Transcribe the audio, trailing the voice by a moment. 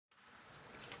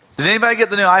Did anybody get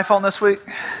the new iPhone this week?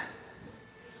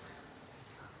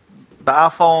 The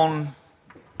iPhone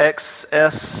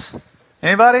XS?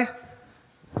 Anybody?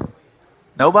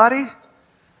 Nobody?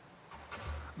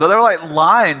 But there were like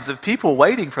lines of people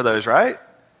waiting for those, right?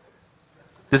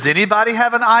 Does anybody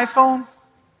have an iPhone?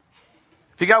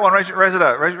 If you got one, raise it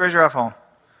up. Raise your iPhone.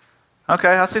 Okay,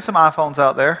 I see some iPhones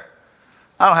out there.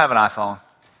 I don't have an iPhone.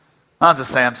 Mine's a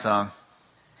Samsung.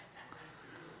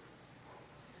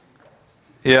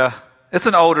 Yeah, it's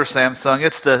an older Samsung.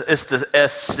 It's the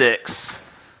S6.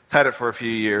 I've had it for a few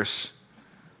years.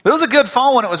 But it was a good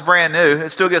phone when it was brand new. It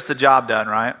still gets the job done,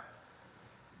 right?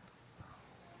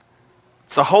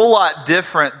 It's a whole lot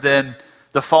different than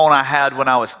the phone I had when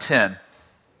I was 10.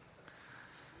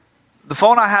 The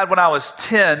phone I had when I was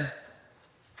 10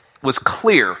 was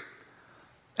clear,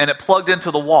 and it plugged into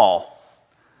the wall.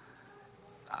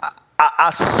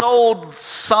 I sold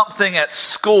something at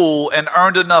school and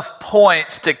earned enough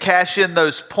points to cash in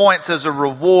those points as a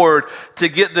reward to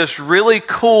get this really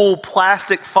cool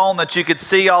plastic phone that you could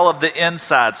see all of the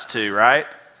insides to, right?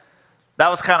 That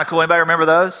was kind of cool. Anybody remember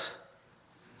those?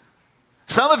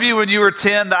 Some of you, when you were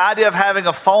 10, the idea of having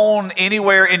a phone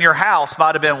anywhere in your house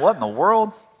might have been, what in the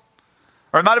world?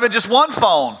 Or it might have been just one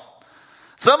phone.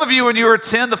 Some of you, when you were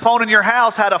 10, the phone in your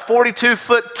house had a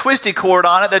 42-foot twisty cord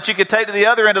on it that you could take to the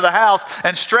other end of the house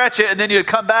and stretch it, and then you'd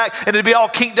come back and it'd be all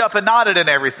kinked up and knotted and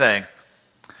everything.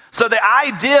 So the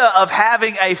idea of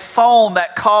having a phone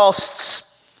that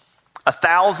costs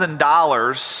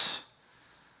 $1,000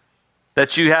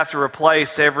 that you have to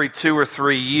replace every 2 or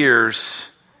 3 years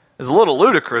is a little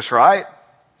ludicrous, right?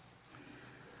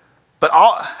 But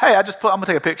hey, I'm going to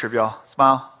take a picture of y'all.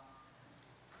 Smile.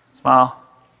 Smile.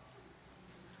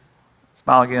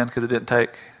 Smile again, because it didn't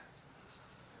take.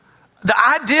 The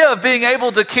idea of being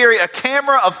able to carry a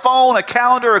camera, a phone, a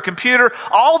calendar, a computer,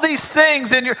 all these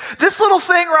things in this little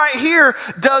thing right here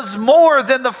does more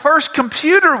than the first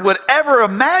computer would ever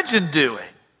imagine doing.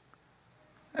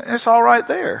 It's all right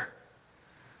there.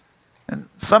 And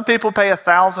some people pay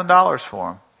 $1,000 for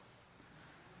them.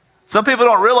 Some people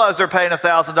don't realize they're paying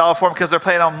 $1,000 for them because they're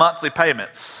paying on monthly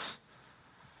payments.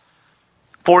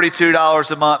 $42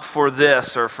 a month for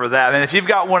this or for that. And if you've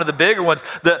got one of the bigger ones,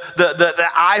 the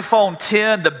iPhone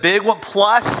 10, the big one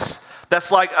plus,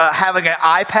 that's like having an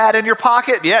iPad in your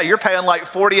pocket. Yeah, you're paying like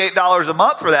 $48 a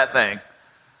month for that thing.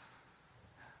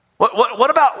 What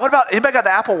about anybody got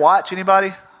the Apple Watch?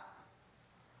 Anybody?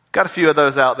 Got a few of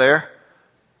those out there.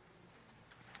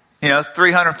 You know,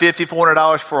 $350,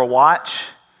 $400 for a watch.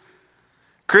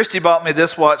 Christy bought me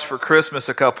this watch for Christmas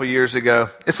a couple years ago.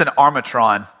 It's an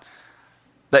Armatron.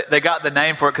 They got the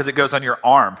name for it because it goes on your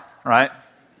arm, right?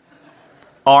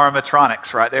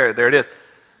 Armatronics, right there. There it is.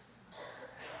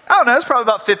 I don't know, it's probably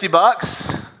about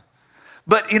 $50.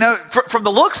 But, you know, from the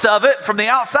looks of it, from the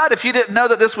outside, if you didn't know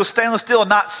that this was stainless steel and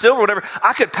not silver or whatever,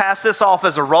 I could pass this off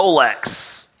as a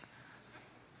Rolex.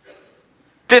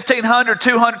 $1,500,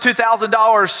 $200,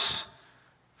 $2,000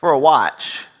 for a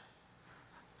watch,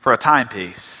 for a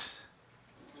timepiece.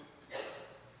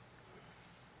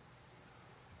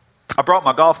 I brought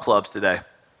my golf clubs today.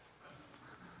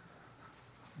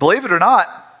 Believe it or not,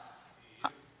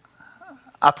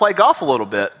 I play golf a little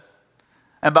bit.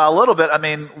 And by a little bit, I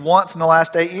mean once in the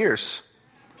last 8 years.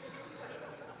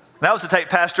 That was to take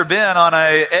Pastor Ben on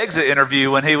an exit interview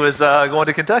when he was going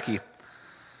to Kentucky.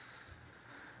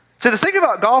 So the thing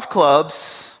about golf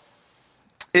clubs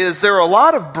is there are a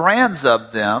lot of brands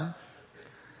of them.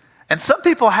 And some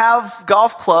people have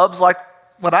golf clubs like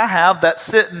what I have that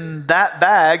sit in that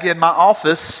bag in my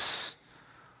office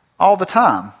all the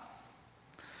time.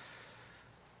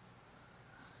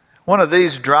 One of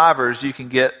these drivers, you can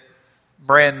get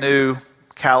brand new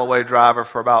Callaway driver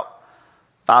for about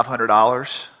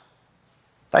 $500.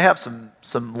 They have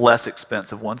some less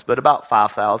expensive ones, but about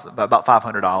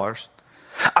 $500.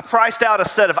 I priced out a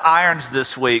set of irons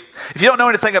this week. If you don't know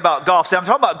anything about golf, see, I'm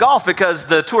talking about golf because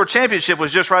the Tour Championship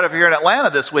was just right over here in Atlanta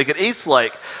this week at East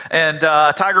Lake. And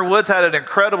Tiger Woods had an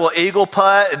incredible eagle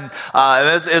putt, and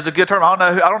it was a good tournament.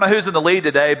 I don't know who's in the lead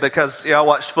today because I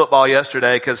watched football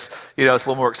yesterday because it's a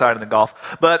little more exciting than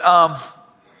golf. But I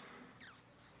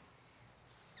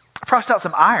priced out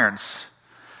some irons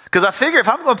because I figure if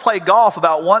I'm going to play golf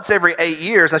about once every 8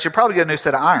 years, I should probably get a new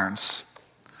set of irons.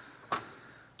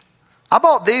 I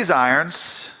bought these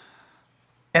irons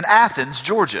in Athens,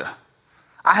 Georgia.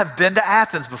 I have been to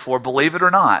Athens before, believe it or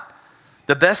not.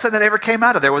 The best thing that ever came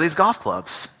out of there were these golf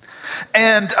clubs.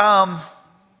 And I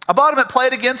bought them at Play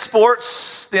It Again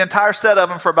Sports, the entire set of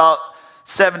them for about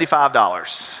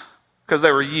 $75 because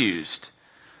they were used.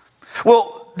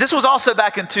 Well, this was also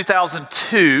back in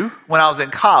 2002 when I was in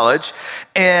college,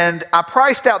 and I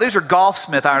priced out, these are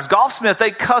Golfsmith irons. Golfsmith,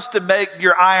 they custom make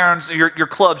your irons, your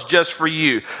clubs just for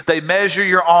you. They measure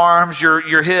your arms,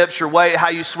 your hips, your weight, how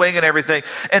you swing and everything.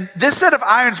 And this set of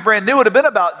irons, brand new, would have been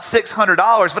about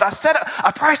 $600, but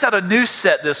I priced out a new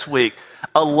set this week,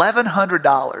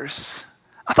 $1,100.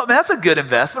 I thought, man, that's a good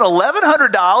investment.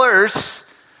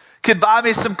 $1,100 could buy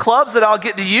me some clubs that I'll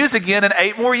get to use again in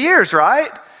 8 more years, right?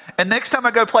 And next time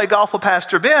I go play golf with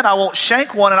Pastor Ben, I won't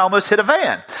shank one and almost hit a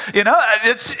van. You know,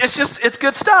 it's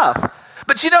good stuff.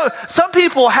 But you know, some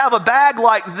people have a bag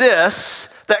like this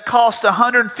that costs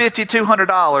 $150,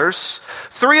 $200,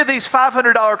 3 of these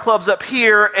 $500 clubs up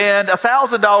here and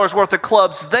 $1,000 worth of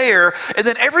clubs there. And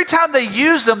then every time they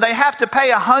use them, they have to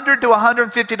pay $100 to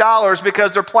 $150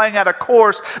 because they're playing at a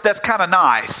course that's kind of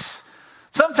nice.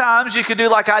 Sometimes you could do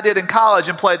like I did in college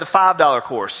and play the $5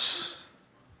 course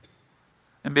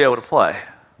and be able to play.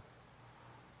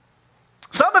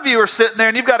 Some of you are sitting there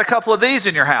and you've got a couple of these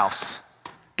in your house.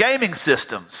 Gaming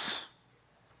systems.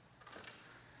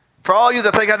 For all you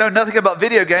that think I know nothing about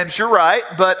video games, you're right.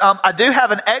 But I do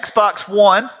have an Xbox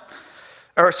One.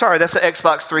 Or sorry, that's an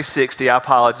Xbox 360. I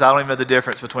apologize. I don't even know the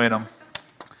difference between them.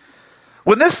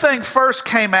 When this thing first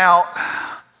came out,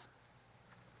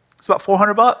 it's about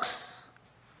 $400,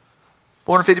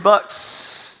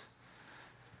 $450.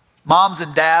 Moms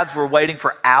and dads were waiting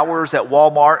for hours at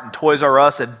Walmart and Toys R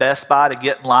Us and Best Buy to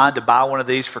get in line to buy one of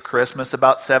these for Christmas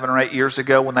about 7 or 8 years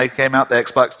ago when they came out, the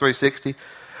Xbox 360.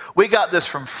 We got this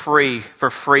for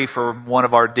free from one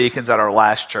of our deacons at our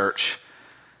last church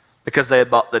because they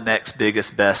had bought the next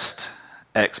biggest, best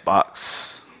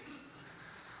Xbox.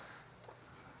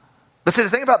 But see, the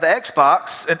thing about the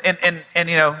Xbox, and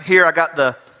you know, here I got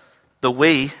the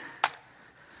Wii.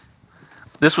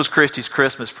 This was Christy's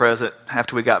Christmas present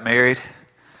after we got married.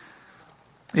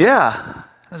 Yeah,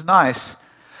 it was nice.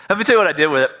 Let me tell you what I did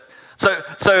with it.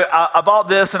 So I bought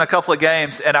this and a couple of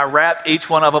games, and I wrapped each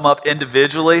one of them up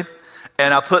individually,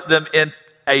 and I put them in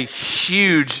a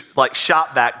huge like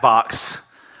shop vac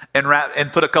box and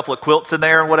put a couple of quilts in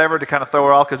there and whatever to kind of throw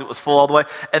her off because it was full all the way.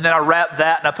 And then I wrapped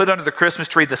that and I put it under the Christmas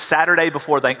tree the Saturday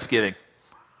before Thanksgiving.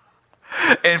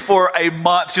 And for a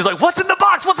month, she was like, what's in the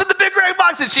box? What's in the big gray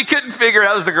box? And she couldn't figure it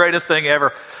out. It was the greatest thing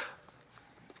ever.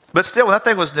 But still, when that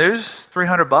thing was new,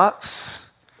 $300.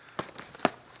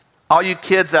 All you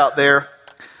kids out there,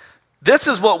 this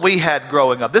is what we had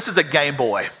growing up. This is a Game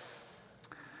Boy.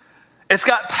 It's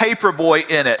got Paperboy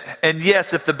in it. And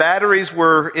yes, if the batteries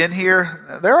were in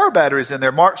here, there are batteries in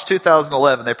there. March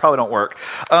 2011, they probably don't work.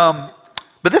 But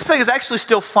this thing is actually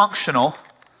still functional.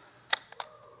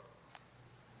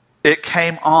 It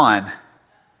came on.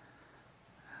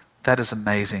 That is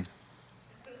amazing.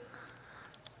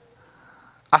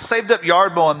 I saved up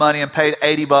yard mowing money and paid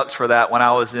 $80 for that when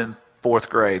I was in 4th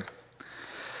grade.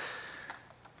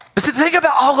 But see, the thing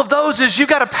about all of those is you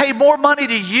got to pay more money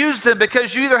to use them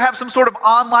because you either have some sort of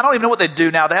online, I don't even know what they do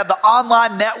now. They have the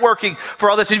online networking for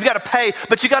all this, and you've got to pay,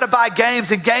 but you got to buy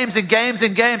games and games and games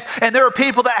and games. And there are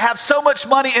people that have so much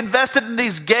money invested in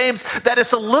these games that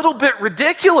it's a little bit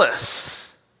ridiculous.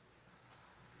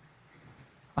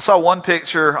 I saw one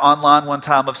picture online one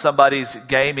time of somebody's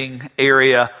gaming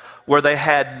area where they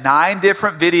had 9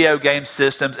 different video game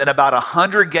systems and about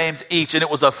 100 games each, and it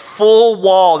was a full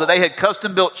wall that they had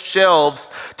custom built shelves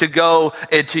to go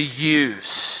and to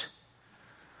use.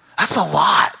 That's a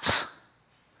lot.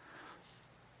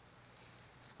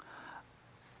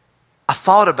 I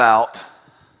thought about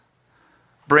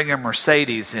bringing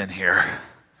Mercedes in here.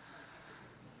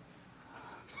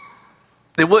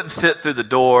 It wouldn't fit through the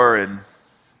door, and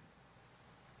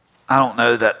I don't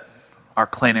know that our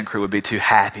cleaning crew would be too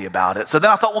happy about it. So then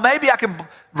I thought, well, maybe I can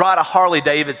ride a Harley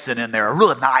Davidson in there, a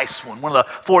really nice one, one of the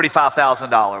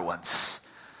 $45,000 ones.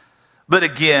 But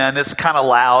again, it's kind of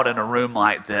loud in a room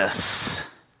like this.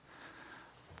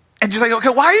 And you're like,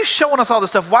 okay, why are you showing us all this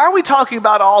stuff? Why are we talking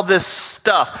about all this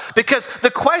stuff? Because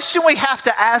the question we have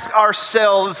to ask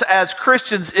ourselves as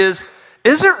Christians is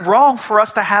it wrong for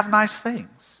us to have nice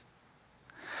things?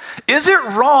 Is it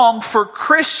wrong for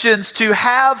Christians to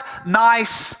have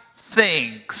nice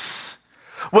things?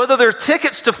 Whether they're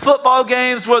tickets to football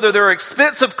games, whether they're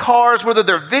expensive cars, whether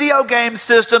they're video game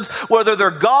systems, whether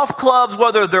they're golf clubs,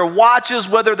 whether they're watches,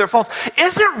 whether they're phones.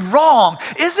 Is it wrong?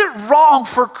 Is it wrong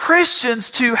for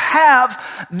Christians to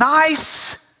have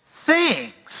nice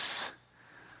things?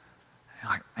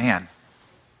 You're like, man,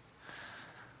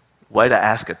 way to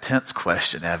ask a tense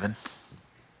question, Evan.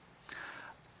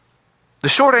 The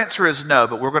short answer is no,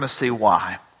 but we're going to see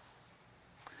why.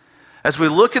 As we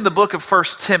look in the book of 1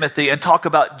 Timothy and talk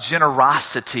about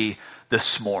generosity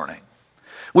this morning,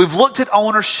 We've looked at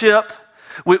ownership.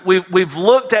 We've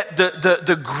looked at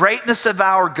the greatness of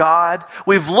our God.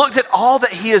 We've looked at all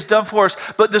that he has done for us.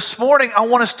 But this morning, I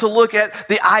want us to look at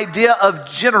the idea of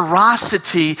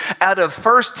generosity out of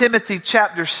 1 Timothy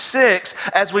chapter 6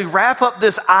 as we wrap up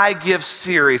this iGive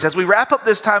series, as we wrap up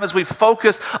this time, as we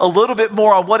focus a little bit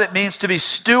more on what it means to be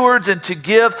stewards and to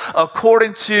give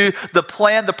according to the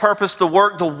plan, the purpose, the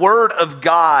work, the word of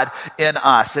God in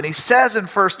us. And he says in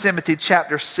 1 Timothy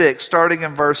chapter 6, starting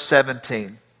in verse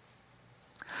 17,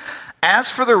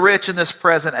 "As for the rich in this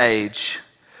present age,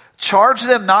 charge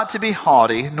them not to be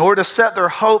haughty, nor to set their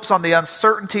hopes on the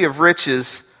uncertainty of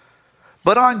riches,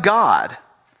 but on God,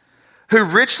 who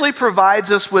richly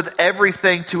provides us with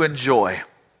everything to enjoy.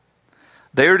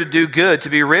 They are to do good, to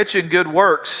be rich in good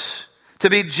works, to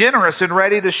be generous and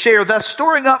ready to share, thus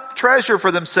storing up treasure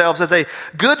for themselves as a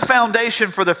good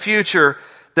foundation for the future,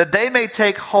 that they may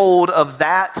take hold of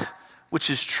that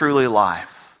which is truly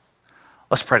life."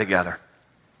 Let's pray together.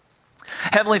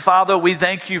 Heavenly Father, we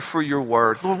thank you for your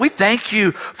word. Lord, we thank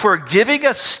you for giving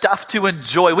us stuff to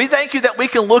enjoy. We thank you that we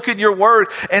can look in your word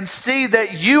and see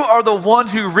that you are the one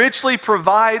who richly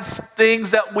provides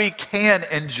things that we can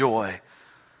enjoy.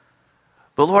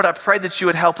 But Lord, I pray that you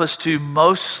would help us to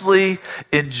mostly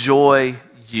enjoy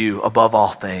you above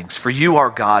all things. For you are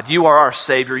God. You are our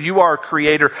Savior. You are our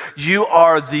Creator. You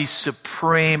are the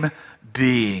supreme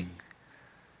being.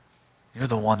 You're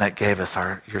the one that gave us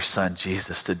your son,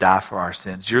 Jesus, to die for our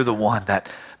sins. You're the one that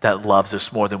loves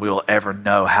us more than we will ever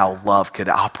know how love could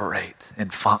operate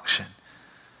and function.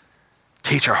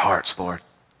 Teach our hearts, Lord.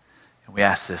 And we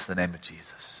ask this in the name of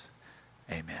Jesus.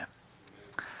 Amen.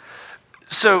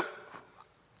 So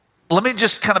let me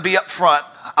just kind of be up front.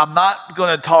 I'm not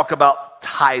going to talk about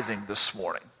tithing this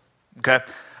morning, okay?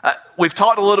 We've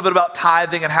talked a little bit about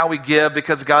tithing and how we give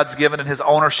because God's given in his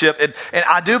ownership. And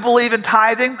I do believe in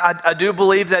tithing. I do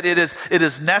believe that it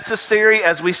is necessary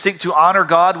as we seek to honor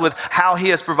God with how he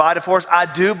has provided for us. I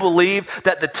do believe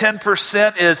that the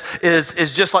 10%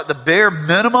 is just like the bare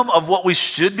minimum of what we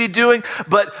should be doing.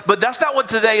 But that's not what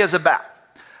today is about.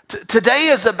 Today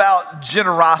is about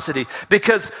generosity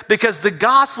because the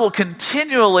gospel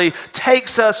continually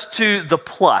takes us to the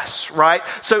plus, right?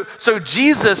 So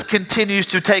Jesus continues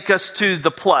to take us to the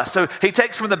plus. So he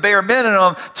takes from the bare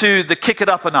minimum to the kick it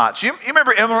up a notch. You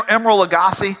remember Emeril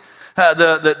Lagasse?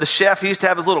 The chef, he used to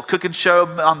have his little cooking show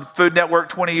on the Food Network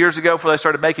 20 years ago before they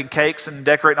started making cakes and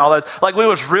decorating all that. Like when it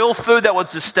was real food that would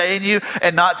sustain you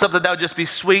and not something that would just be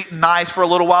sweet and nice for a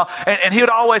little while. And he would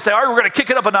always say, all right, we're going to kick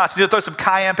it up a notch. You throw some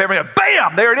cayenne pepper and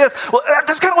bam, there it is. Well,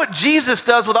 that's kind of what Jesus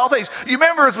does with all things. You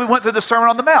remember as we went through the Sermon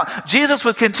on the Mount, Jesus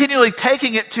was continually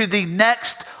taking it to the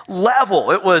next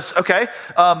level. It was, okay,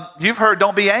 you've heard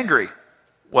don't be angry.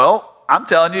 Well, I'm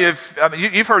telling you,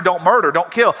 you've heard don't murder, don't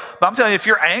kill. But I'm telling you, if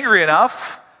you're angry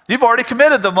enough, you've already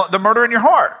committed the murder in your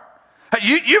heart.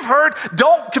 You've heard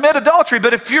don't commit adultery,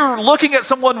 but if you're looking at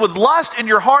someone with lust in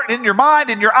your heart, in your mind,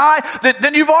 in your eye,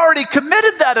 then you've already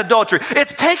committed that adultery.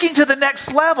 It's taking to the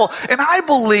next level. And I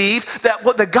believe that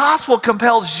what the gospel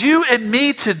compels you and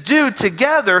me to do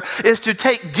together is to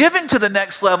take giving to the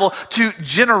next level to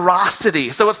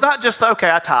generosity. So it's not just,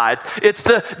 okay, I tithe. It's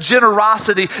the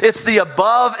generosity. It's the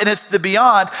above and it's the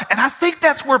beyond. And I think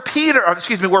that's where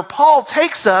where Paul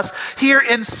takes us here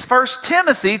in 1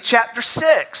 Timothy chapter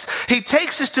 6. He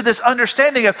takes us to this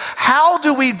understanding of how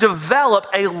do we develop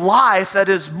a life that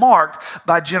is marked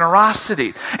by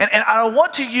generosity. And I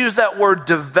want to use that word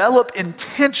develop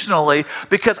intentionally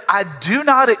because I do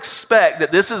not expect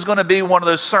that this is going to be one of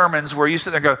those sermons where you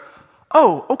sit there and go,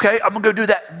 oh, okay, I'm going to go do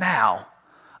that now.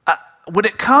 When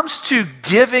it comes to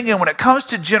giving and when it comes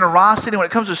to generosity, when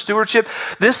it comes to stewardship,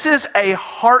 this is a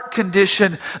heart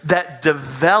condition that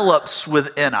develops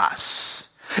within us.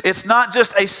 It's not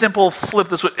just a simple flip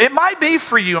the switch. It might be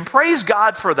for you, and praise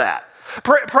God for that.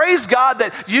 Praise God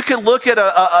that you can look at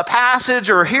a passage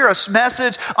or hear a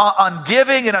message on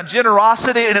giving and on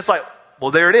generosity, and it's like,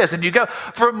 well, there it is. And you go.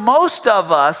 For most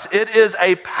of us, it is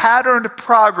a patterned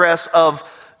progress of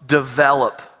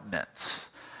development.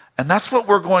 And that's what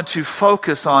we're going to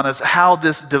focus on is how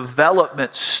this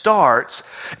development starts.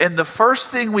 And the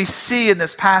first thing we see in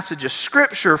this passage of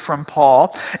scripture from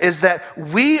Paul is that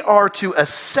we are to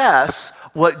assess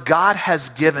what God has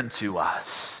given to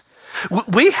us.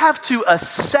 We have to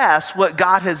assess what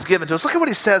God has given to us. Look at what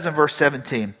he says in verse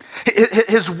 17.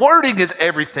 His wording is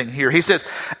everything here. He says,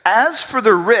 as for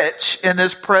the rich in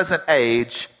this present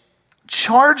age,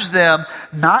 charge them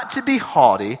not to be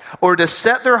haughty or to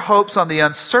set their hopes on the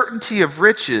uncertainty of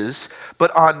riches,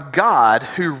 but on God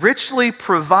who richly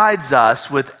provides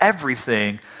us with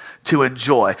everything to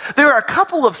enjoy. There are a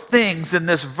couple of things in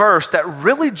this verse that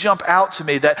really jump out to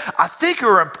me that I think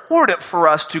are important for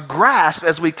us to grasp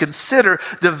as we consider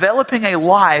developing a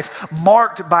life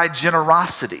marked by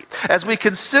generosity. As we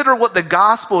consider what the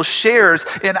gospel shares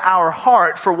in our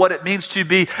heart for what it means to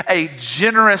be a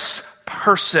generous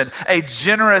person, a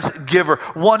generous giver,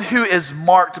 one who is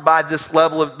marked by this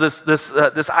level of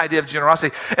this idea of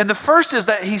generosity. And the first is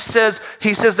that he says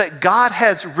that God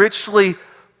has richly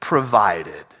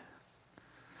provided.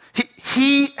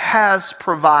 He has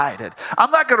provided.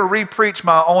 I'm not going to re-preach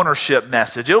my ownership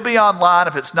message. It'll be online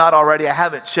if it's not already. I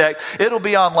haven't checked. It'll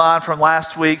be online from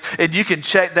last week, and you can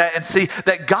check that and see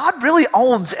that God really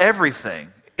owns everything.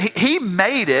 He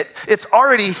made it. It's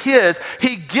already his.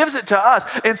 He gives it to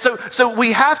us. And so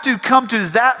we have to come to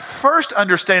that first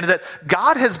understanding that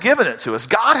God has given it to us.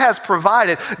 God has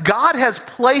provided. God has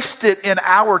placed it in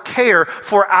our care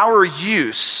for our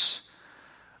use.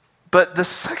 But the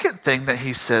second thing that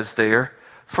he says there,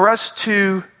 for us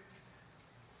to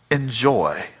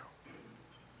enjoy.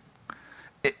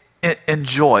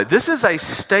 Enjoy. This is a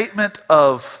statement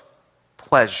of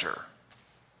pleasure.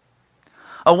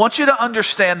 I want you to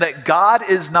understand that God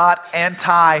is not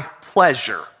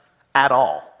anti-pleasure at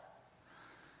all.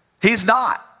 He's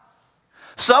not.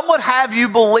 Some would have you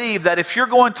believe that if you're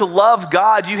going to love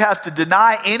God, you have to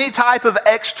deny any type of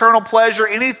external pleasure,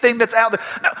 anything that's out there.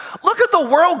 Now, look at the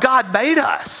world God made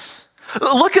us.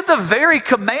 Look at the very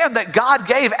command that God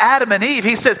gave Adam and Eve.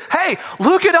 He says, hey,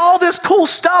 look at all this cool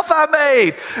stuff I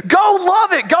made. Go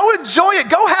love it. Go enjoy it.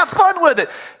 Go have fun with it.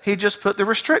 He just put the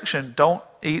restriction, don't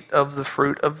eat of the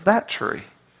fruit of that tree.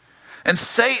 And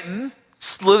Satan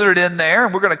slithered in there,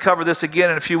 and we're going to cover this again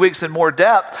in a few weeks in more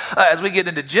depth as we get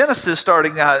into Genesis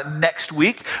starting next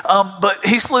week. But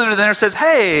he slithered in there and says,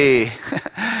 hey,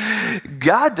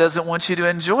 God doesn't want you to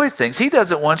enjoy things. He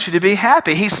doesn't want you to be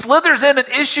happy. He slithers in and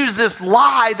issues this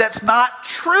lie that's not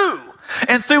true.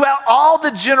 And throughout all the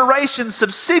generations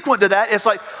subsequent to that, it's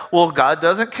like, well, God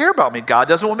doesn't care about me. God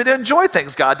doesn't want me to enjoy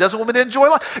things. God doesn't want me to enjoy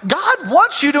life. God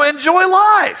wants you to enjoy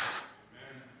life.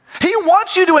 He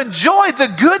wants you to enjoy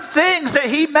the good things that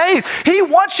he made. He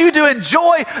wants you to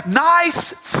enjoy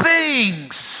nice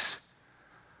things.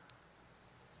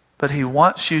 But he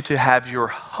wants you to have your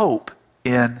hope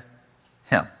in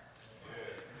him.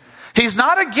 He's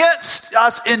not against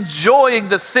us enjoying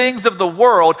the things of the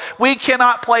world. We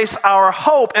cannot place our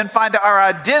hope and find our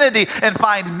identity and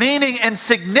find meaning and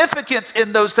significance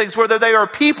in those things, whether they are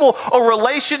people or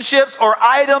relationships or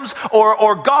items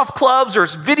or golf clubs or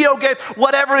video games,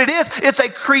 whatever it is. It's a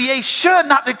creation,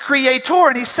 not the creator.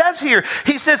 And he says here,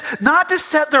 he says, not to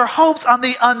set their hopes on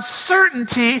the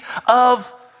uncertainty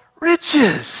of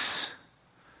riches.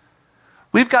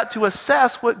 We've got to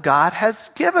assess what God has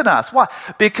given us. Why?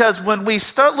 Because when we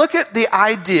start look at the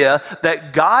idea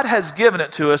that God has given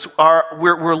it to us,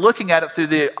 we're looking at it through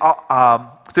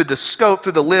the scope,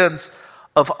 through the lens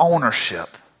of ownership.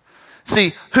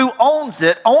 See, who owns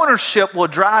it? Ownership will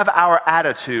drive our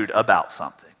attitude about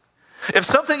something. If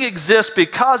something exists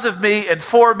because of me and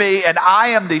for me, and I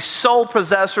am the sole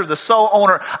possessor, the sole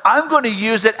owner, I'm going to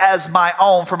use it as my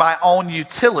own for my own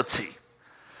utility.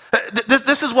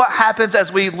 This is what happens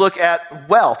as we look at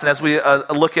wealth and as we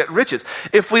look at riches.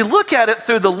 If we look at it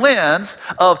through the lens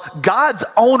of God's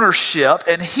ownership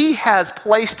and he has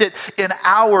placed it in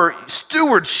our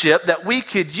stewardship that we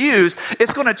could use,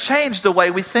 it's going to change the way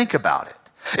we think about it.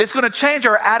 It's going to change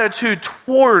our attitude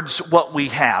towards what we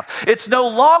have. It's no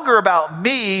longer about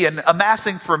me and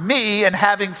amassing for me and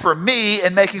having for me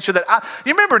and making sure that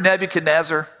you remember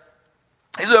Nebuchadnezzar?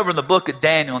 He's over in the book of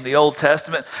Daniel in the Old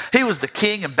Testament. He was the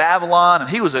king in Babylon, and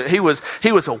he was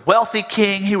a wealthy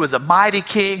king. He was a mighty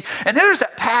king. And there's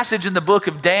that passage in the book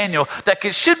of Daniel that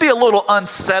should be a little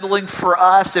unsettling for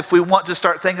us if we want to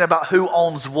start thinking about who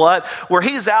owns what, where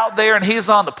he's out there and he's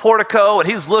on the portico and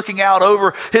he's looking out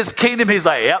over his kingdom. He's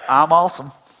like, yep, I'm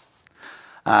awesome.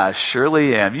 I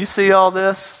surely am. You see all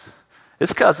this?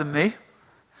 It's because of me.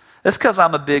 It's because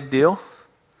I'm a big deal.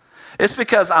 It's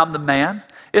because I'm the man.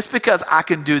 It's because I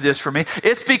can do this for me.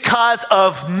 It's because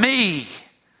of me.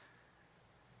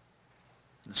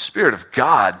 The Spirit of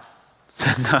God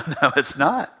said, no, it's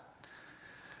not.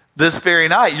 This very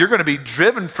night, you're going to be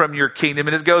driven from your kingdom.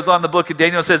 And it goes on in the book of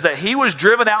Daniel. It says that he was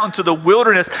driven out into the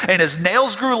wilderness and his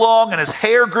nails grew long and his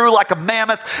hair grew like a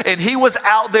mammoth. And he was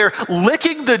out there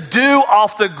licking the dew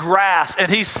off the grass.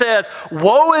 And he says,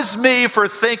 woe is me for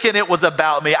thinking it was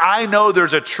about me. I know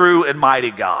there's a true and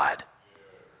mighty God.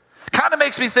 Kind of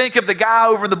makes me think of the guy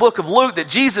over in the book of Luke that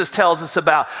Jesus tells us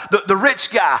about, the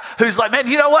rich guy who's like, man,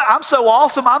 you know what? I'm so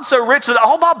awesome. I'm so rich that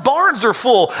all my barns are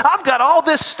full. I've got all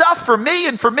this stuff for me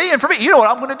and for me and for me. You know what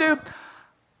I'm going to do?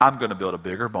 I'm going to build a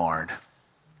bigger barn.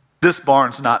 This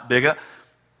barn's not big enough.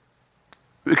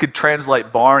 We could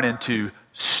translate barn into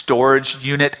storage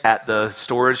unit at the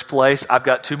storage place. I've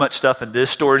got too much stuff in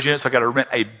this storage unit, so I got to rent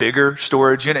a bigger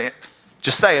storage unit.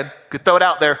 Just saying, could throw it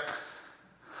out there.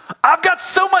 I've got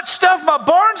so much stuff, my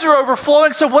barns are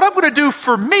overflowing, so what I'm going to do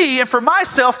for me and for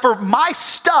myself, for my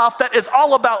stuff that is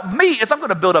all about me, is I'm going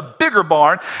to build a bigger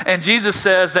barn. And Jesus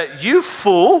says that, you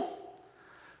fool,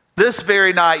 this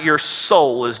very night your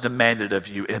soul is demanded of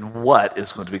you, and what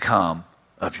is going to become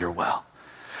of your wealth?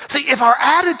 See, if our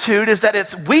attitude is that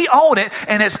it's we own it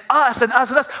and it's us and us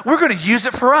and us, we're going to use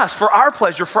it for us, for our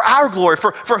pleasure, for our glory,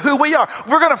 for who we are.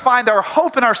 We're going to find our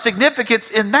hope and our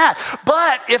significance in that.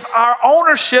 But if our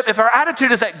ownership, if our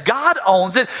attitude is that God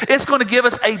owns it, it's going to give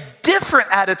us a different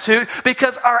attitude,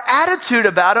 because our attitude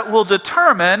about it will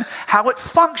determine how it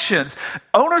functions.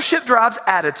 Ownership drives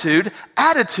attitude.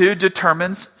 Attitude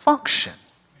determines function.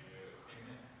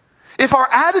 If our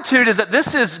attitude is that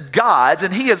this is God's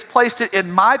and he has placed it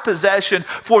in my possession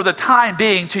for the time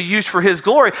being to use for his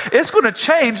glory, it's going to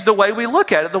change the way we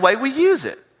look at it, the way we use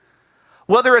it.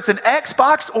 Whether it's an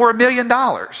Xbox or $1 million.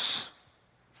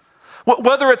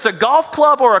 Whether it's a golf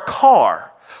club or a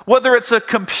car. Whether it's a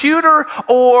computer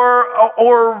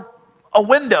or a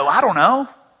window, I don't know.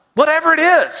 Whatever it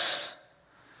is.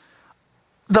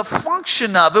 The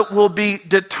function of it will be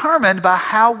determined by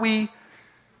how we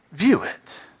view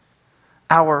it.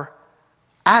 Our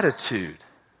attitude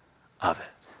of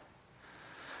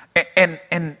it.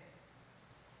 And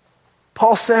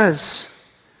Paul says,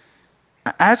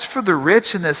 as for the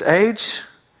rich in this age,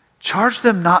 charge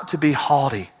them not to be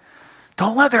haughty.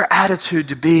 Don't let their attitude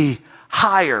to be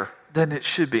higher than it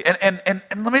should be. And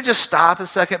let me just stop a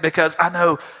second, because I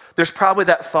know there's probably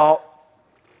that thought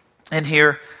in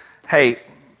here, hey,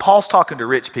 Paul's talking to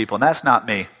rich people, and that's not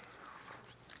me.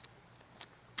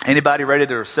 Anybody ready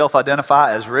to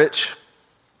self-identify as rich?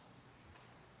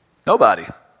 Nobody.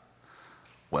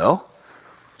 Well,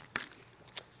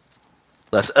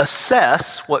 let's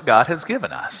assess what God has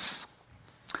given us.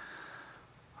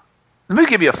 Let me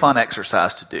give you a fun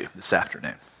exercise to do this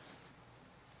afternoon.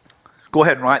 Go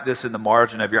ahead and write this in the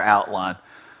margin of your outline.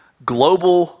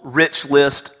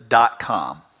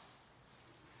 GlobalRichList.com.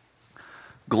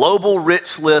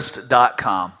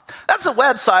 GlobalRichList.com. That's a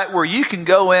website where you can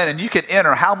go in and you can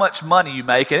enter how much money you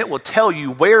make, and it will tell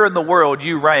you where in the world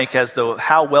you rank as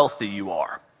how wealthy you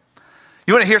are.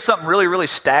 You want to hear something really, really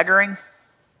staggering?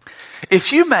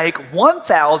 If you make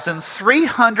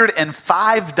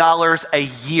 $1,305 a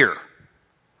year,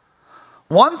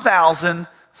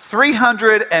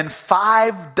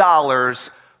 $1,305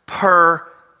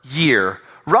 per year,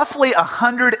 roughly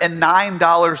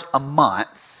 $109 a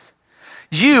month,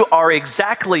 you are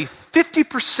exactly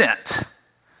 50%.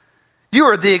 You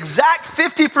are the exact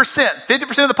 50%.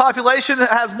 50% of the population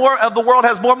has more of the world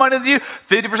has more money than you.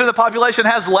 50% of the population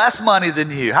has less money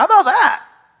than you. How about that?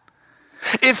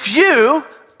 If you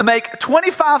make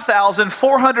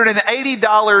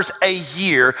 $25,480 a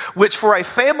year, which for a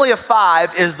family of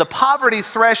 5 is the poverty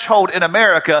threshold in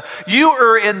America, you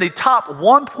are in the top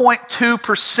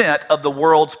 1.2% of the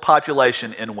world's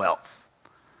population in wealth.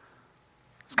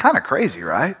 It's kind of crazy,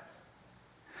 right?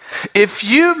 If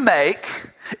you make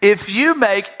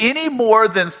any more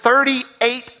than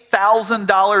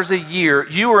 $38,000 a year,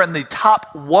 you are in the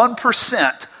top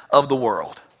 1% of the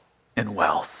world in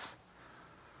wealth.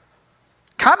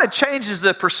 Kind of changes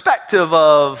the perspective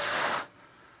of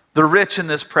the rich in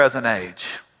this present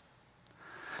age.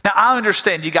 Now, I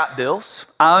understand you got bills.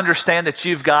 I understand that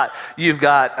you've got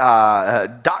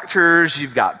doctors,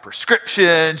 you've got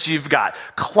prescriptions, you've got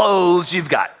clothes, you've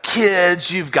got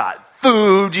kids, you've got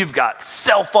food, you've got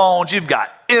cell phones, you've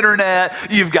got internet,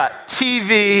 you've got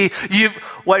TV.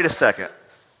 Wait a second.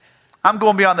 I'm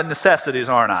going beyond the necessities,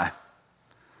 aren't I?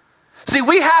 See,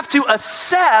 we have to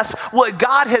assess what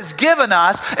God has given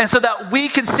us, and so that we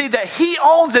can see that he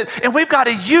owns it, and we've got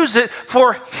to use it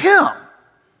for him.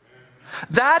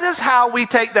 That is how we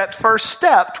take that first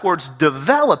step towards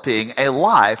developing a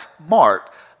life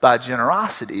marked by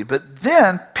generosity. But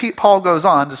then Paul goes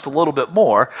on just a little bit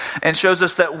more and shows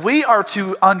us that we are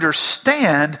to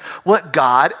understand what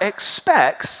God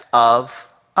expects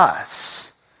of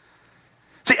us.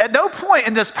 See, at no point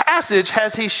in this passage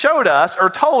has he showed us or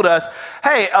told us,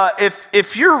 hey,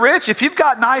 if you're rich, if you've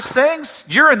got nice things,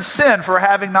 you're in sin for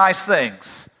having nice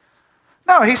things.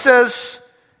 No, he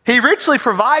says he richly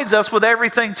provides us with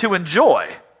everything to enjoy.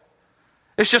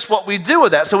 It's just what we do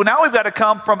with that. So now we've got to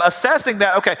come from assessing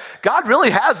that, okay, God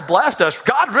really has blessed us.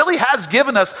 God really has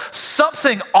given us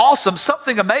something awesome,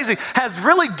 something amazing, has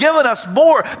really given us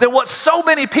more than what so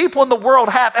many people in the world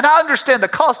have. And I understand the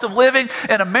cost of living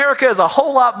in America is a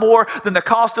whole lot more than the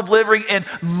cost of living in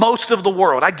most of the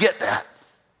world. I get that.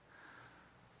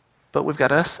 But we've got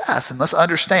to assess and let's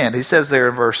understand. He says there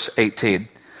in verse 18,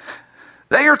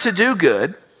 they are to do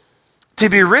good, to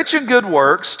be rich in good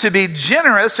works, to be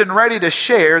generous and ready to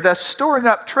share, thus storing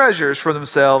up treasures for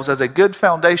themselves as a good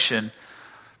foundation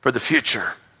for the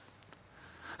future.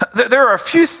 There are a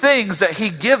few things that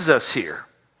he gives us here.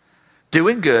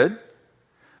 Doing good,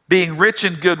 being rich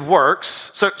in good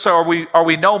works. So are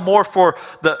we no more for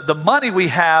the money we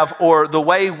have or the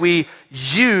way we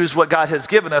use what God has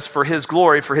given us for his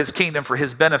glory, for his kingdom, for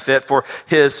his benefit, for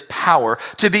his power.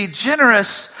 To be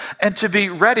generous and to be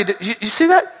ready to, you see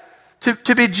that?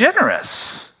 To be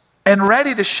generous and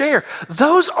ready to share.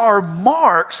 Those are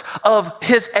marks of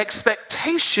his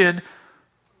expectation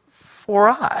for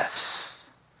us.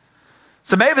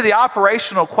 So maybe the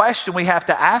operational question we have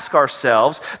to ask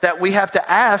ourselves, that we have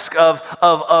to ask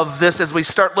of this as we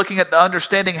start looking at the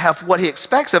understanding of what he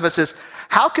expects of us is,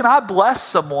 how can I bless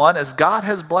someone as God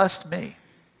has blessed me?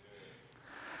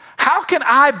 How can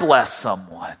I bless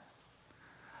someone?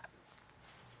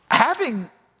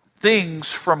 Having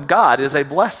things from God is a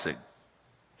blessing,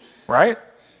 right?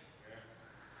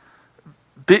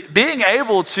 Being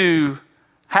able to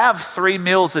have 3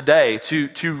 meals a day,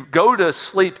 to go to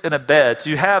sleep in a bed,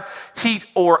 to have heat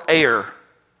or air,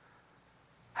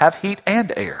 have heat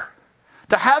and air,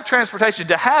 to have transportation,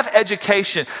 to have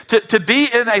education, to be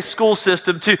in a school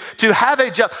system, to have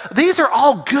a job. These are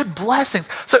all good blessings.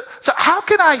 So how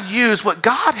can I use what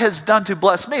God has done to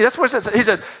bless me? That's what it says. He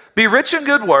says, be rich in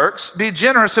good works, be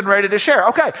generous and ready to share.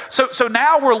 Okay, so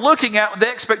now we're looking at the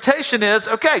expectation is,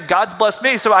 okay, God's blessed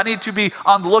me, so I need to be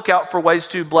on the lookout for ways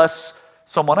to bless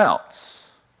someone else.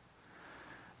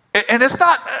 And it's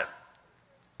not,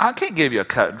 I can't give you a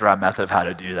cut and dry method of how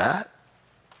to do that.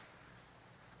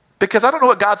 Because I don't know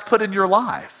what God's put in your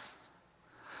life.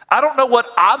 I don't know what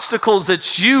obstacles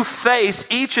that you face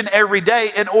each and every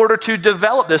day in order to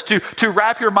develop this, to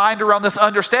wrap your mind around this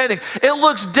understanding. It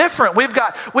looks different. We've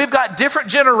got different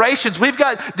generations. We've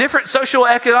got different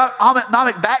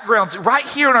socioeconomic backgrounds right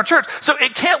here in our church. So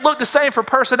it can't look the same for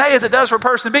person A as it does for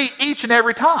person B each and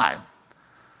every time.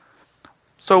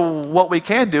 So what we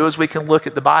can do is we can look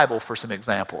at the Bible for some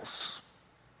examples.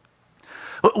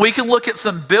 We can look at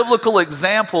some biblical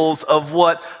examples of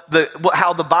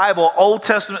how the Bible, Old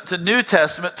Testament to New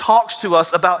Testament, talks to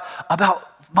us about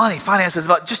money, finances,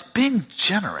 about just being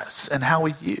generous and how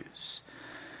we use.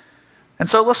 And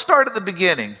so let's start at the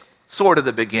beginning, sort of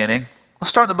the beginning. Let's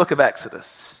start in the book of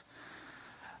Exodus.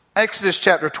 Exodus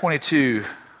chapter 22,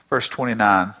 verse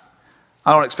 29.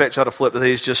 I don't expect y'all to flip to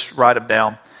these, just write them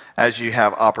down as you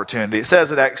have opportunity. It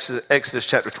says in Exodus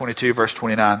chapter 22, verse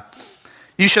 29,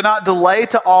 you shall not delay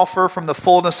to offer from the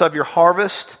fullness of your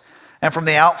harvest and from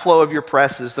the outflow of your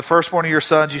presses. The firstborn of your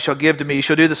sons you shall give to me. You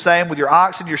shall do the same with your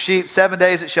ox and your sheep. 7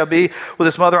 days it shall be with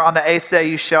its mother. On the 8th day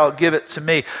you shall give it to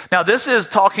me. Now this is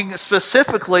talking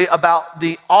specifically about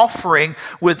the offering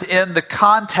within the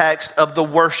context of the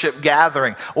worship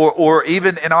gathering, or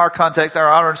even in our context,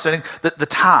 our understanding, the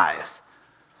tithe.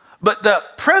 But the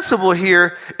principle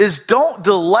here is don't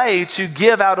delay to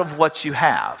give out of what you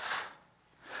have.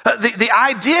 The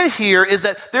idea here is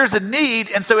that there's a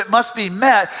need, and so it must be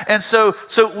met, and so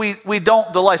we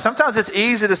don't delay. Sometimes it's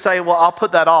easy to say, well, I'll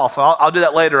put that off. I'll do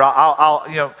that later.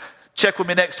 I'll check with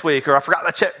me next week, or I forgot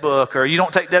my checkbook, or you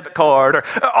don't take debit card, or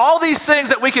all these things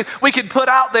that we can put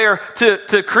out there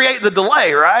to create the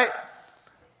delay, right?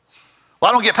 Well,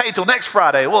 I don't get paid till next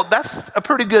Friday. Well, that's a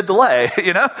pretty good delay,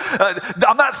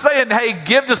 I'm not saying, hey,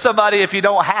 give to somebody if you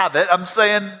don't have it. I'm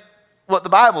saying what the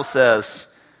Bible says.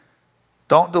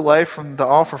 Don't delay from the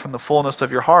offer from the fullness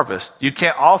of your harvest. You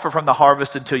can't offer from the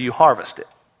harvest until you harvest it.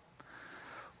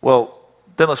 Well,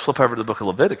 then let's flip over to the book of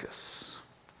Leviticus.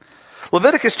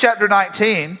 Leviticus chapter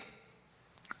 19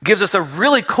 gives us a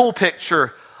really cool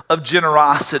picture of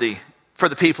generosity for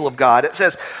the people of God. It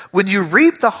says, when you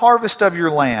reap the harvest of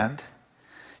your land,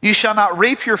 you shall not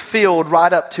reap your field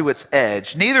right up to its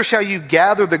edge, neither shall you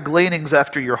gather the gleanings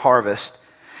after your harvest.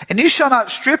 And you shall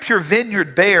not strip your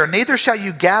vineyard bare, neither shall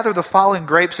you gather the fallen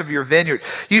grapes of your vineyard.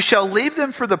 You shall leave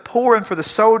them for the poor and for the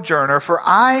sojourner, for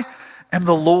I am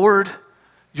the Lord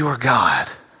your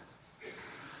God.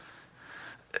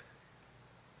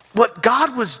 What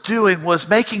God was doing was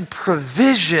making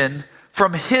provision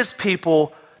from his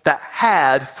people that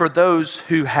had for those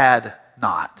who had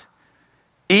not.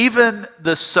 Even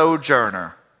the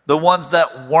sojourner the ones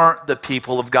that weren't the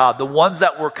people of God, the ones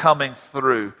that were coming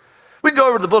through. We can go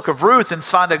over to the book of Ruth and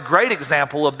find a great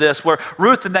example of this, where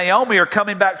Ruth and Naomi are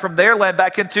coming back from their land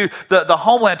back into the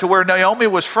homeland to where Naomi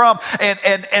was from.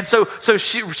 And so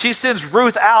she sends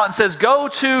Ruth out and says, go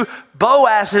to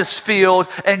Boaz's field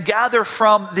and gather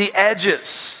from the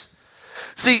edges.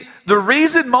 See, the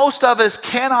reason most of us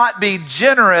cannot be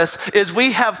generous is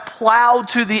we have plowed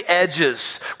to the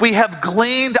edges. We have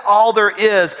gleaned all there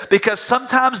is because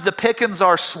sometimes the pickings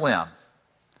are slim.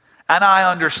 And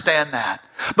I understand that.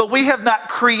 But we have not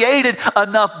created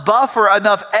enough buffer,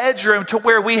 enough edge room to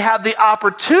where we have the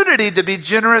opportunity to be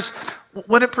generous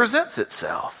when it presents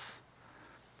itself.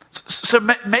 So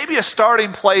maybe a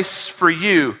starting place for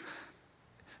you,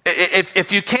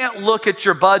 if you can't look at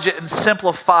your budget and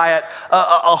simplify it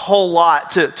a whole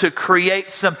lot to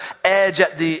create some edge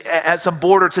at some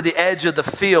border to the edge of the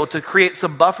field, to create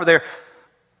some buffer there,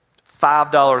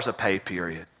 $5 a pay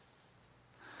period.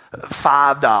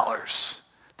 $5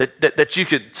 that you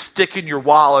could stick in your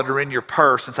wallet or in your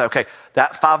purse and say, okay,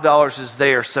 that $5 is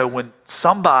there. So when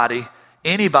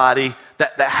anybody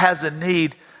that has a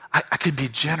need, I can be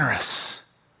generous.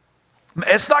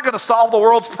 It's not going to solve the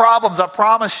world's problems, I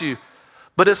promise you.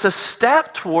 But it's a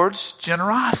step towards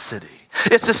generosity.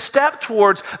 It's a step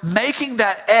towards making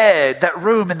that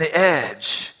room in the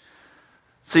edge.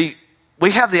 See,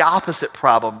 we have the opposite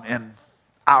problem in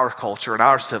our culture, in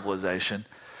our civilization.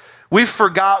 We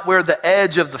forgot where the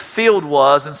edge of the field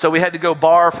was, and so we had to go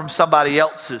borrow from somebody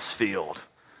else's field.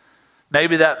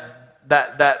 Maybe that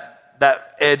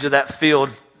edge of that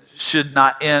field should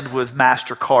not end with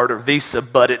MasterCard or Visa,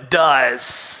 but it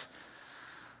does.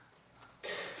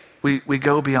 We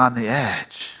go beyond the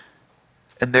edge,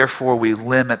 and therefore we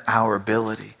limit our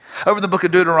ability. Over in the book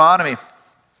of Deuteronomy,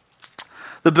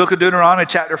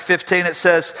 chapter 15, it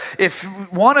says, if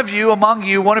one of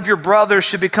your brothers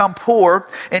should become poor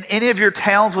in any of your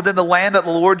towns within the land that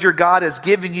the Lord your God has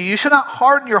given you, you shall not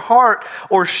harden your heart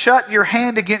or shut your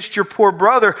hand against your poor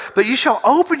brother, but you shall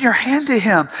open your hand to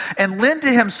him and lend to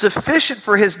him sufficient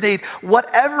for his need,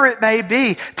 whatever it may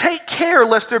be. Take care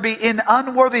lest there be an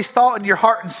unworthy thought in your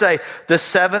heart and say, the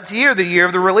seventh year, the year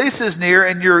of the release is near,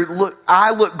 and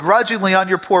I look grudgingly on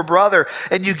your poor brother,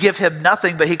 and you give him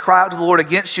nothing, but he cry out to the Lord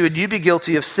against you, and you be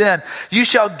guilty of sin. You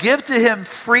shall give to him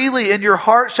freely, and your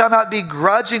heart shall not be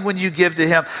grudging when you give to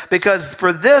him, because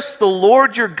for this the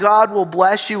Lord your God will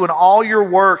bless you in all your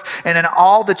work and in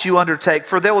all that you undertake,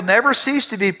 for there will never cease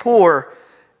to be poor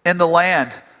in the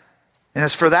land. And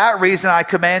as for that reason I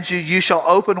command you, you shall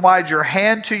open wide your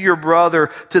hand to your brother,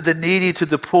 to the needy, to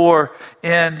the poor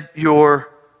in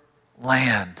your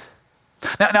land.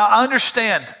 Now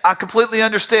I completely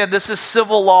understand this is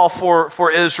civil law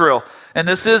for Israel. And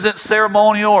this isn't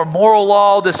ceremonial or moral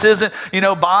law. This isn't,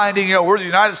 binding. We're the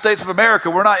United States of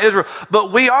America. We're not Israel.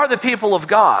 But we are the people of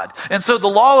God. And so the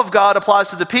law of God applies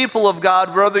to the people of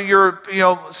God, whether you're,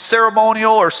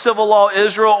 ceremonial or civil law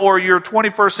Israel or your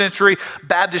 21st century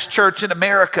Baptist church in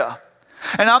America.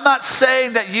 And I'm not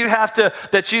saying that you have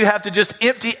to just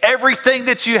empty everything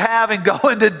that you have and go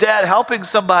into debt helping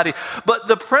somebody. But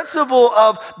the principle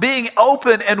of being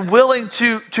open and willing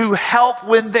to help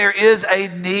when there is a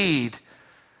need,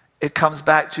 it comes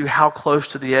back to how close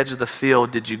to the edge of the field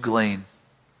did you glean?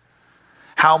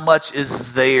 How much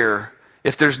is there?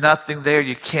 If there's nothing there,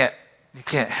 you can't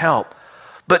help.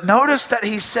 But notice that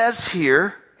he says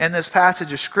here in this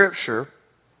passage of Scripture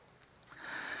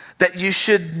that you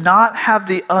should not have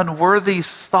the unworthy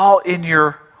thought in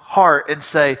your heart and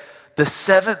say, the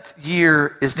seventh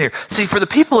year is near. See, for the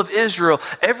people of Israel,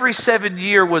 every 7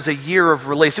 year was a year of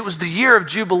release. It was the year of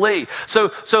Jubilee. So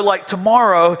like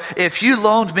tomorrow, if you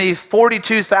loaned me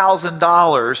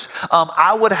 $42,000,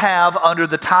 I would have, under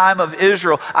the time of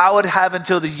Israel, I would have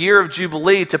until the year of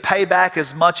Jubilee to pay back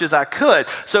as much as I could.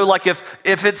 So like if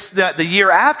it's the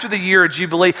year after the year of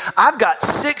Jubilee, I've got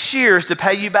 6 years to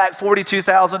pay you back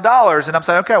 $42,000. And I'm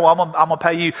saying, okay, well, I'm going to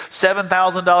pay you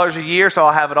 $7,000 a year, so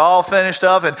I'll have it all finished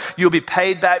up, and you'll be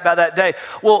paid back by that day.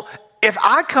 Well, if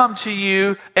I come to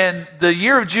you and the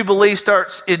year of Jubilee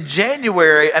starts in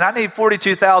January and I need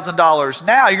 $42,000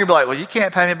 now, you're going to be like, well, you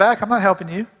can't pay me back. I'm not helping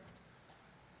you.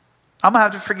 I'm going to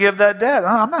have to forgive that debt.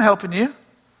 I'm not helping you.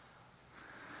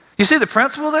 You see the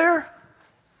principle there?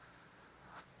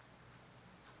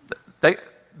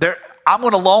 I'm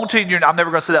going to loan to you, and I'm never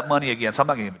going to see that money again, so I'm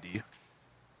not going to give it to you.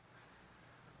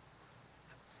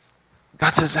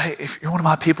 God says, hey, if you're one of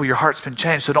my people, your heart's been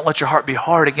changed, so don't let your heart be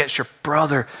hard against your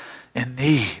brother in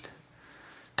need.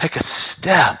 Take a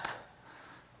step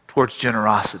towards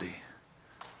generosity.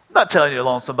 I'm not telling you to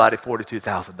loan somebody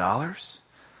 $42,000.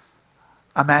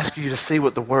 I'm asking you to see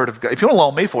what the Word of God, if you want to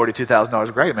loan me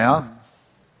 $42,000, great, man.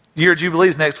 Year of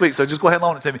Jubilees next week, so just go ahead and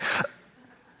loan it to me.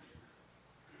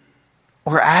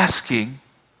 We're asking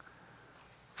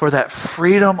for that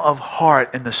freedom of heart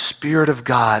and the Spirit of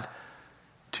God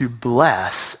to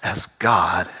bless as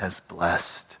God has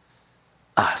blessed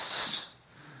us.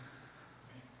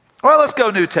 Well, let's go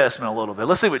New Testament a little bit.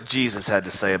 Let's see what Jesus had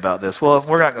to say about this. Well,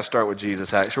 we're not going to start with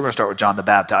Jesus, actually. We're going to start with John the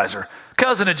Baptizer,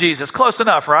 cousin of Jesus. Close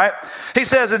enough, right? He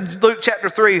says in Luke chapter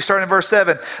 3, starting in verse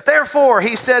 7, "Therefore,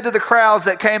 he said to the crowds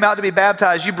that came out to be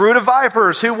baptized, 'You brood of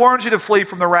vipers, who warned you to flee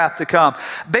from the wrath to come?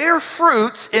 Bear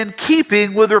fruits in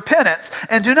keeping with repentance,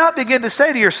 and do not begin to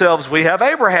say to yourselves, we have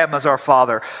Abraham as our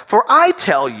father. For I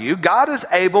tell you, God is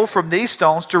able from these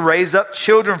stones to raise up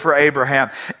children for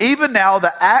Abraham. Even now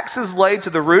the axe is laid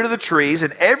to the root of the trees,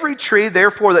 and every tree,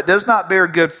 therefore, that does not bear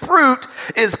good fruit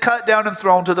is cut down and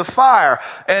thrown to the fire.'"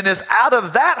 And it's out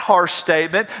of that harsh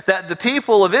statement that the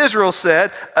people of Israel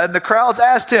said, and the crowds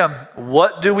asked him,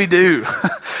 "What do we do?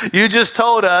 You just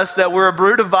told us that we're a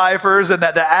brood of vipers and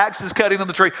that the axe is cutting on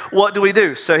the tree. What do we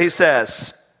do?" So he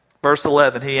says, verse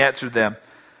 11, he answered them,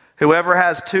 "Whoever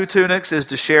has 2 tunics is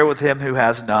to share with him who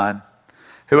has none.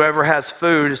 Whoever has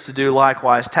food is to do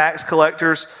likewise. Tax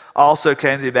collectors also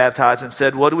came to be baptized and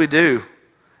said, 'What do we do?'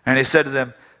 And he said to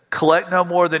them, 'Collect no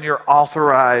more than you're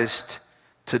authorized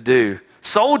to do.'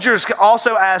 Soldiers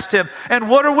also asked him, 'And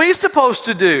what are we supposed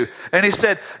to do?' And he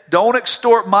said, 'Don't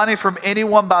extort money from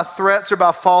anyone by threats or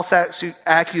by false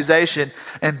accusation,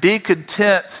 and be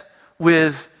content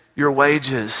with your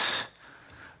wages.'"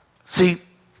 See,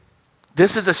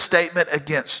 this is a statement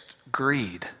against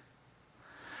greed.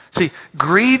 See,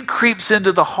 greed creeps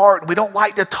into the heart. We don't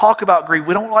like to talk about greed.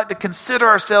 We don't like to consider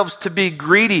ourselves to be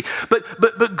greedy.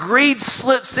 But greed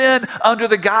slips in under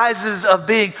the guises of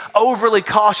being overly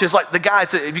cautious. Like the guy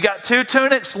said, if you got 2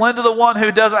 tunics, lend to the one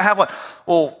who doesn't have one.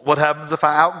 Well, what happens if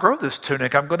I outgrow this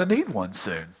tunic? I'm going to need one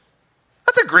soon.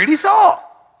 That's a greedy thought.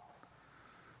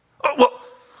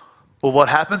 Well, what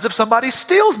happens if somebody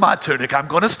steals my tunic? I'm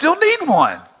going to still need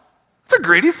one. It's a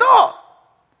greedy thought.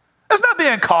 That's not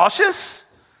being cautious.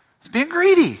 It's being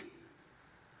greedy.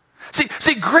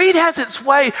 See, greed has its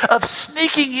way of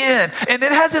sneaking in, and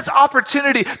it has its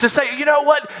opportunity to say, you know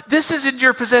what, this is in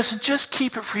your possession, just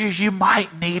keep it for you. You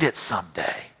might need it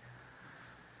someday.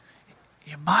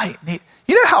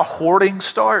 You know how hoarding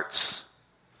starts?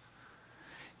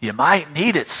 You might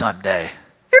need it someday.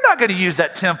 You're not going to use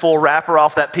that tinfoil wrapper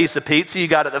off that piece of pizza you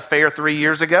got at the fair 3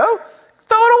 years ago.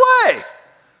 Throw it away.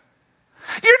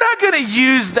 You're not going to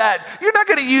use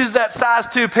that size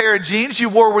 2 pair of jeans you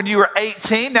wore when you were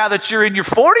 18. Now that you're in your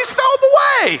 40s, throw them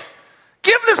away.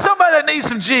 Give them to somebody that needs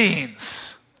some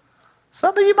jeans.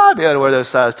 Some of you might be able to wear those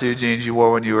size 2 jeans you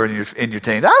wore when you were in your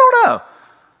teens. I don't know.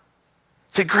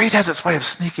 See, greed has its way of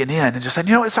sneaking in and just saying,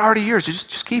 you know, it's already yours.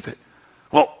 Just keep it.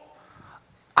 Well,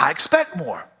 I expect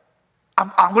more.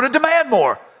 I'm going to demand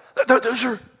more. Those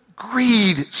are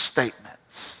greed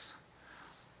statements.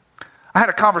 I had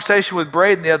a conversation with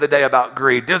Braden the other day about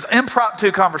greed. It was an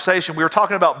impromptu conversation. We were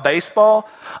talking about baseball.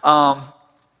 I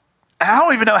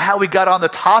don't even know how we got on the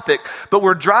topic, but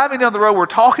we're driving down the road. We're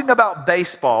talking about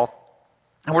baseball.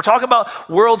 And we're talking about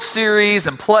World Series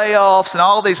and playoffs and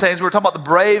all these things. We're talking about the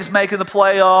Braves making the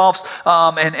playoffs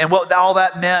and what all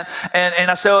that meant.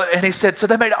 And he said, so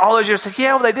they made it all those years. I said,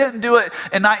 yeah, well, they didn't do it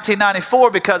in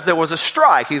 1994 because there was a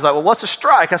strike. He's like, well, what's a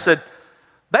strike? I said,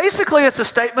 basically, it's a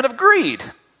statement of greed.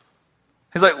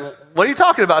 He's like, what are you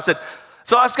talking about? I said,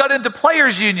 so I got into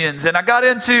players unions and I got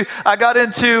into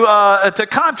to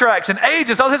contracts and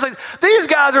agents. I was just like, these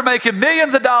guys are making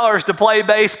millions of dollars to play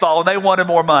baseball and they wanted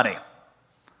more money.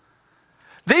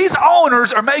 These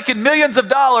owners are making millions of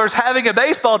dollars having a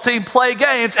baseball team play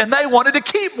games and they wanted to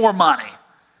keep more money.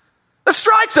 The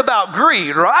strike's about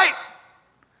greed, right?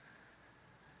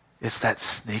 It's that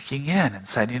sneaking in and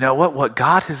saying, you know what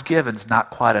God has given is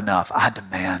not quite enough. I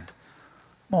demand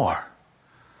more.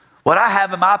 What I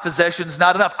have in my possession is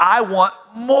not enough. I want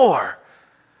more.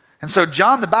 And so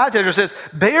John the Baptizer says,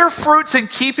 bear fruits in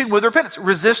keeping with repentance.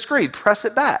 Resist greed. Press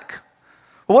it back.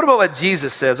 Well, what about what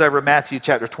Jesus says over in Matthew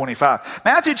chapter 25?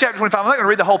 Matthew chapter 25, I'm not going to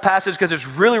read the whole passage because it's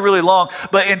really, really long.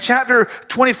 But in chapter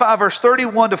 25, verse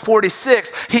 31 to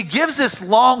 46, he gives this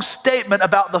long statement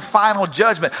about the final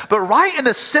judgment. But right in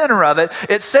the center of it,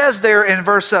 it says there in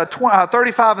verse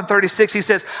 35 and 36, he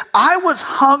says, I was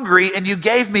hungry and you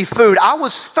gave me food. I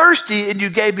was thirsty and you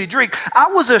gave me drink. I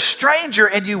was a stranger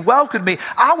and you welcomed me.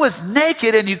 I was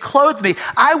naked and you clothed me.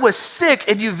 I was sick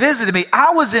and you visited me.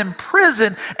 I was in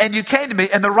prison and you came to me.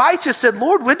 And And the righteous said,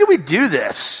 Lord, when do we do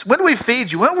this? When do we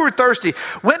feed you? When were we thirsty?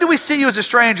 When do we see you as a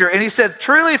stranger? And he says,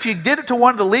 truly, if you did it to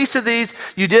one of the least of these,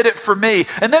 you did it for me.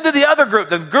 And then to the other group,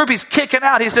 the group he's kicking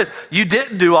out, he says, you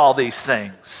didn't do all these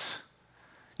things.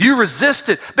 You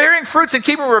resisted. Bearing fruits and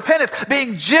keeping repentance,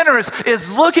 being generous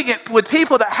is looking at with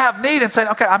people that have need and saying,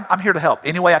 okay, I'm here to help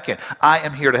any way I can. I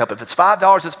am here to help. If it's $5,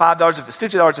 it's $5. If it's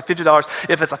 $50, it's $50.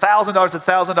 If it's $1,000, it's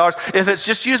 $1,000. If it's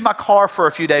just use my car for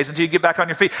a few days until you get back on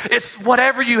your feet, it's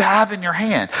whatever you have in your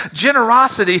hand.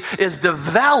 Generosity is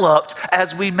developed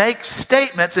as we make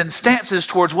statements and stances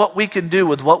towards what we can do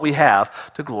with what we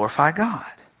have to glorify God.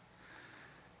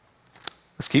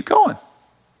 Let's keep going.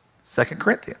 2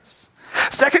 Corinthians.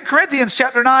 2 Corinthians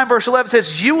chapter 9, verse 11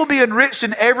 says, you will be enriched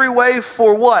in every way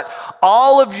for what?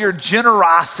 All of your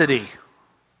generosity.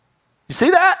 You see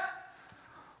that?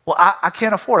 Well, I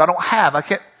can't afford. I don't have. I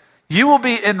can't. You will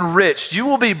be enriched. You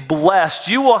will be blessed.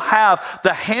 You will have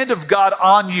the hand of God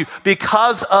on you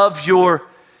because of your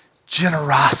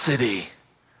generosity,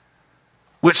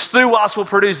 which through us will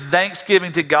produce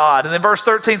thanksgiving to God. And then verse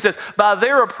 13 says, by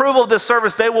their approval of this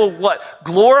service, they will what?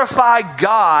 Glorify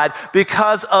God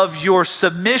because of your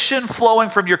submission flowing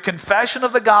from your confession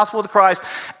of the gospel of Christ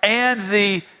and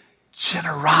the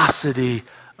generosity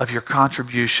of your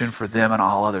contribution for them and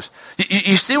all others.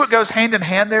 You see what goes hand in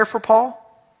hand there for Paul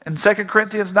in 2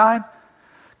 Corinthians 9?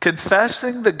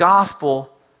 Confessing the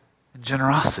gospel and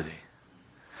generosity.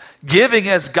 Giving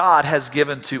as God has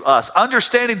given to us.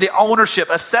 Understanding the ownership,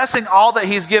 assessing all that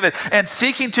he's given, and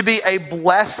seeking to be a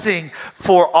blessing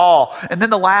for all. And then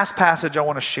the last passage I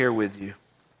want to share with you.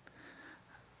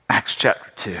 Acts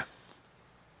chapter 2.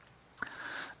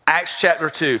 Acts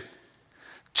chapter 2.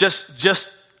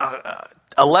 Just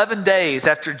 11 days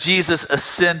after Jesus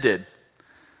ascended,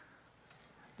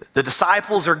 the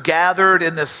disciples are gathered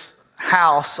in this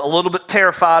house, a little bit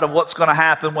terrified of what's going to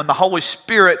happen when the Holy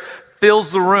Spirit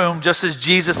fills the room, just as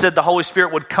Jesus said the Holy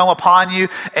Spirit would come upon you,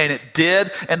 and it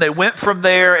did. And they went from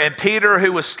there, and Peter,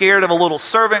 who was scared of a little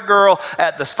servant girl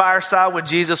at the fireside when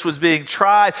Jesus was being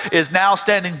tried, is now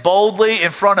standing boldly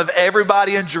in front of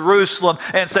everybody in Jerusalem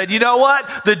and said, you know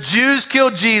what? The Jews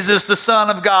killed Jesus, the Son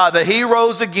of God, that he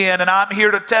rose again, and I'm here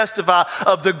to testify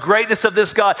of the greatness of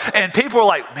this God. And people are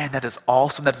like, man, that is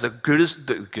awesome. That is the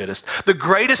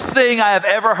greatest thing I have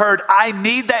ever heard. I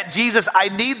need that Jesus. I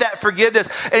need that forgiveness.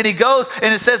 And he goes,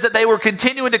 and it says that they were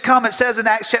continuing to come. It says in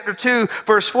Acts chapter 2,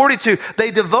 verse 42,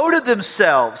 they devoted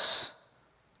themselves.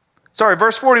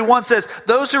 Verse 41 says,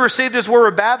 those who received his word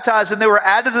were baptized, and they were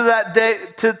added to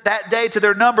that day to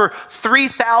their number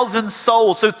 3,000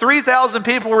 souls. So 3,000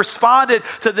 people responded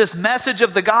to this message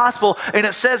of the gospel. And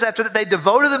it says after that they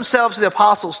devoted themselves to the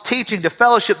apostles' teaching, to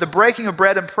fellowship, the breaking of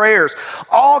bread and prayers.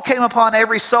 All came upon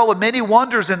every soul, and many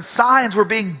wonders and signs were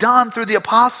being done through the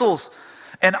apostles.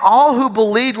 And all who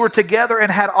believed were together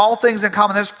and had all things in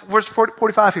common. There's verse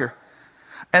 45 here.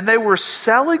 And they were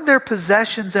selling their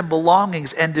possessions and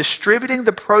belongings and distributing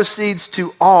the proceeds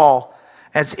to all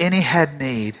as any had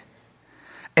need.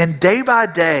 And day by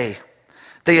day,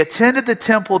 they attended the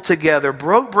temple together,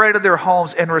 broke bread in their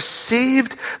homes, and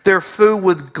received their food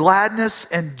with gladness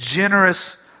and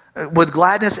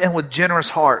with generous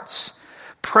hearts,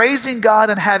 praising God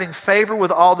and having favor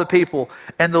with all the people.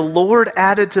 And the Lord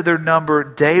added to their number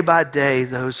day by day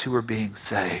those who were being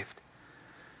saved.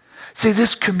 See,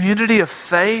 this community of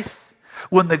faith,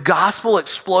 when the gospel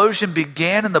explosion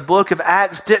began in the book of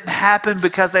Acts, didn't happen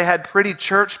because they had pretty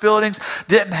church buildings,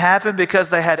 didn't happen because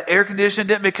they had air conditioning,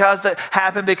 didn't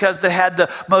happen because they had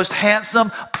the most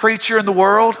handsome preacher in the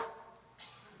world.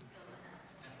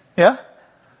 Yeah?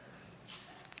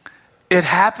 It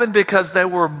happened because they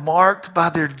were marked by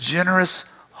their generous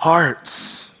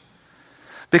hearts.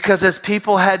 Because as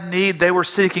people had need, they were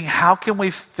seeking, how can we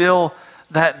fill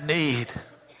that need?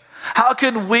 How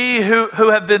can we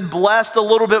who have been blessed a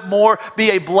little bit more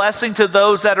be a blessing to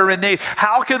those that are in need?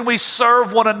 How can we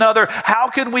serve one another? How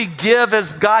can we give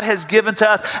as God has given to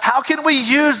us? How can we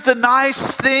use the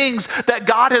nice things that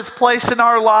God has placed in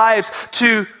our lives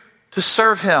to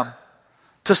serve him,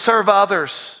 to serve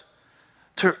others,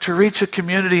 to reach a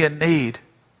community in need?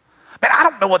 Man, I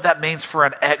don't know what that means for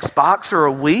an Xbox or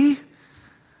a Wii.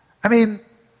 I mean,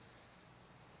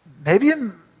 maybe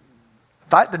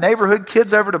invite the neighborhood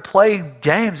kids over to play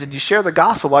games and you share the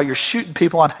gospel while you're shooting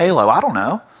people on Halo. I don't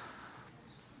know.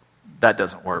 That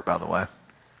doesn't work, by the way.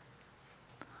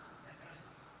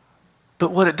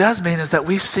 But what it does mean is that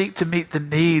we seek to meet the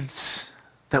needs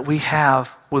that we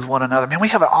have with one another. Man, we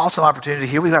have an awesome opportunity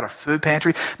here. We've got a food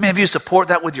pantry. Many of you support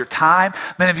that with your time.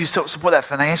 Many of you support that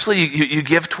financially. You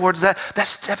give towards that. That's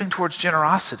stepping towards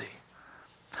generosity.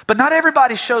 But not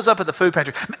everybody shows up at the food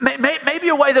pantry. Maybe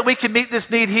a way that we can meet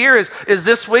this need here is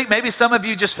this week. Maybe some of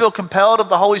you just feel compelled of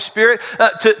the Holy Spirit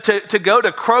to go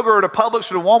to Kroger or to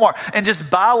Publix or to Walmart and just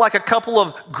buy like a couple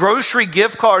of grocery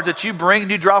gift cards that you bring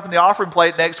and you drop in the offering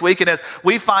plate next week. And as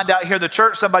we find out here in the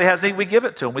church somebody has need, we give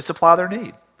it to them. We supply their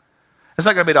need. It's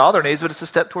not going to meet all their needs, but it's a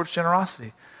step towards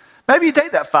generosity. Maybe you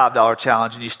take that $5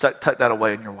 challenge and you tuck that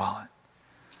away in your wallet.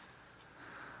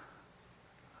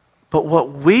 But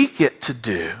what we get to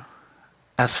do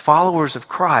as followers of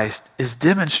Christ is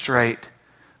demonstrate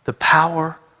the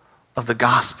power of the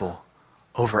gospel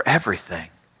over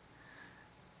everything,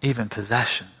 even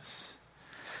possessions.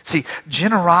 See,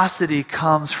 generosity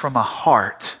comes from a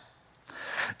heart.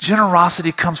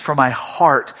 Generosity comes from a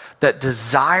heart that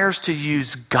desires to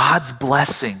use God's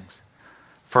blessings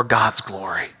for God's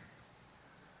glory.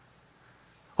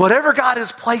 Whatever God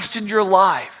has placed in your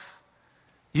life,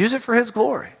 use it for His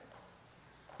glory.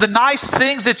 The nice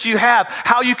things that you have,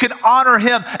 how you can honor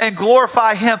Him and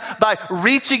glorify Him by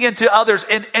reaching into others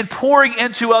and pouring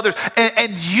into others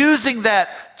and using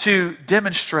that to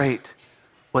demonstrate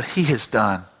what He has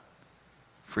done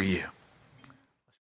for you.